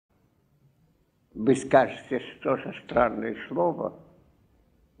Вы скажете, что за странное слово,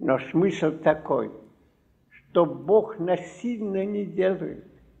 но смысл такой, что Бог насильно не делает.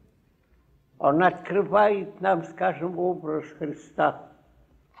 Он открывает нам, скажем, образ Христа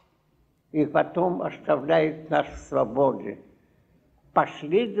и потом оставляет нас в свободе,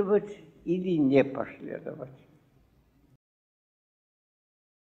 последовать или не последовать.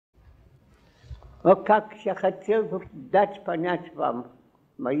 Но как я хотел бы дать понять вам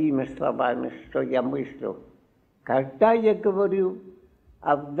моими словами, что я мыслю, когда я говорю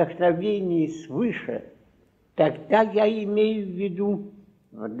о вдохновении свыше, тогда я имею в виду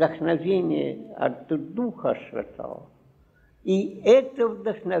вдохновение от Духа Святого. И это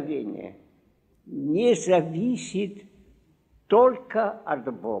вдохновение не зависит только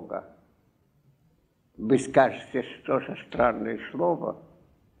от Бога. Вы скажете, что за странное слово,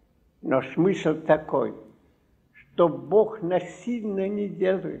 но смысл такой, что Бог насильно не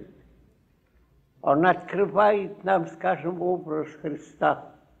делает. Он открывает нам, скажем, образ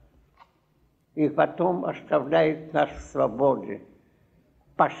Христа и потом оставляет нас в свободе,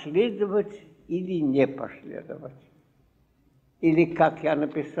 последовать или не последовать. Или, как я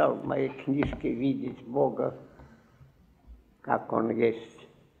написал в моей книжке «Видеть Бога, как Он есть».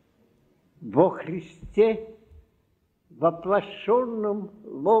 Во Христе, воплощенном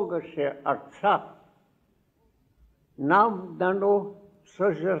Логосе Отца, нам дано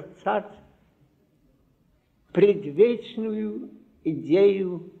созерцать предвечную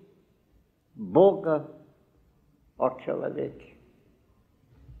идею Бога о человеке.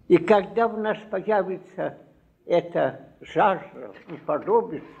 И когда в нас появится эта жажда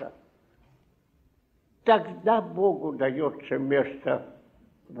уподобиться, тогда Богу дается место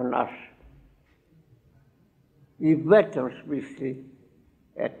в нас. И в этом смысле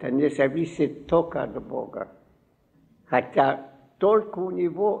это не зависит только от Бога, хотя только у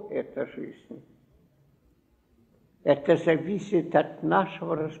Него эта жизнь. Это зависит от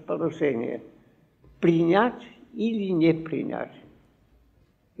нашего расположения, принять или не принять.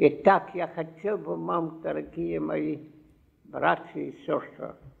 Итак, я хотел бы вам, дорогие мои братья и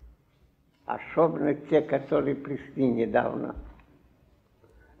сестры, особенно те, которые пришли недавно,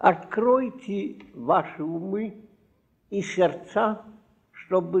 откройте ваши умы и сердца,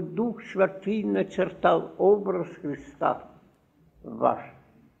 чтобы Дух Святый начертал образ Христа в вас.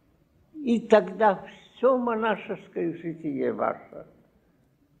 И тогда все монашеское житие ваше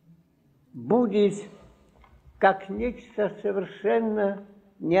будет как нечто совершенно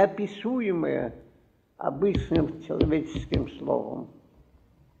неописуемое обычным человеческим словом.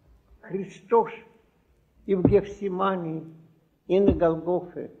 Христос и в Гефсимании, и на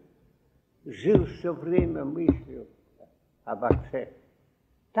Голгофе жил все время мыслью об Отце.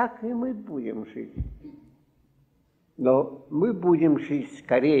 Так и мы будем жить. Но мы будем жить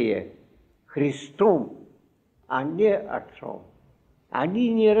скорее Христом, а не Отцом. Они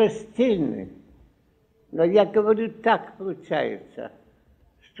не раздельны. Но я говорю, так получается,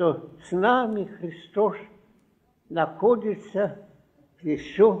 что с нами Христос находится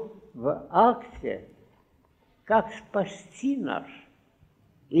еще в акте, как спасти нас,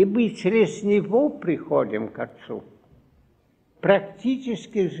 и мы через Него приходим к Отцу.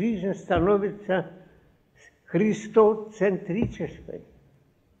 Практически жизнь становится христоцентрической.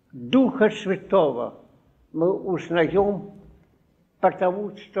 Духа Святого мы узнаем,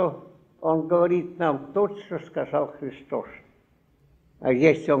 потому что Он говорит нам то, что сказал Христос. А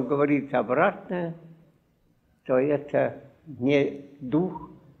если Он говорит обратное, то это не Дух,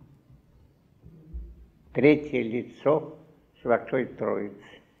 третье лицо Святой Троицы.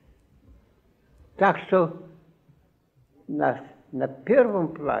 Так что на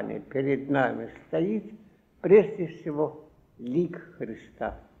первом плане перед нами стоит прежде всего лик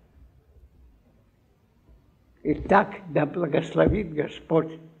Христа. Итак, да благословит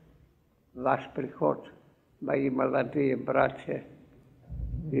Господь ваш приход, мои молодые братья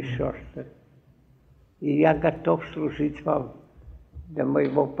и сестры. И я готов служить вам до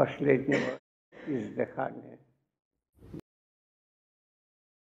моего последнего издыхания.